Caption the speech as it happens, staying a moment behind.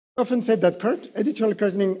often said that editorial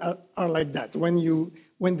cartooning are like that.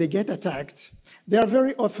 When they get attacked, they are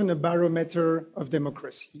very often a barometer of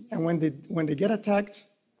democracy. And when they get attacked,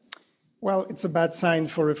 well, it's a bad sign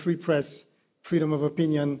for a free press, freedom of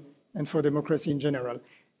opinion, and for democracy in general.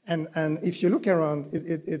 And if you look around,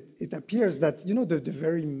 it appears that, you know, the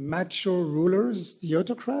very macho rulers, the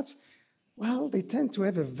autocrats, well, they tend to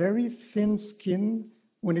have a very thin skin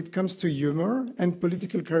when it comes to humor and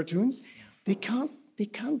political cartoons. They can't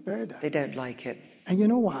bear that. They don't like it. And you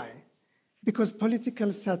know why? Because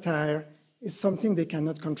political satire is something they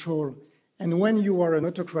cannot control. And when you are an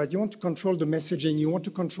autocrat, you want to control the messaging, you want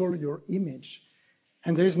to control your image.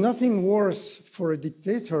 And there is nothing worse for a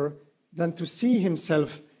dictator than to see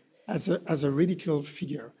himself as a ridiculed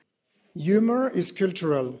figure. Humor is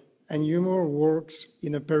cultural, and humor works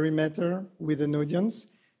in a perimeter with an audience,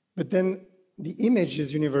 but then the image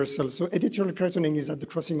is universal. So editorial cartooning is at the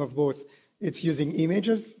crossing of both. It's using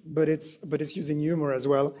images, but it's using humor as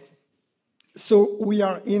well. So we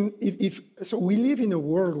are so we live in a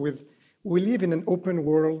world we live in an open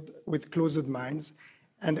world with closed minds,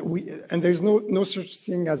 and there's no such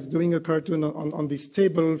thing as doing a cartoon on this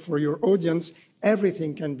table for your audience.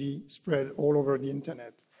 Everything can be spread all over the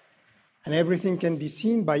internet, and everything can be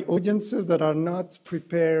seen by audiences that are not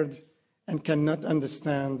prepared and cannot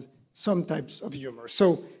understand some types of humor.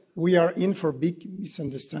 So we are in for big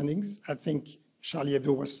misunderstandings. I think Charlie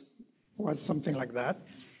Hebdo was something like that.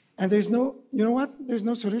 And there's no, you know what? There's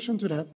no solution to that.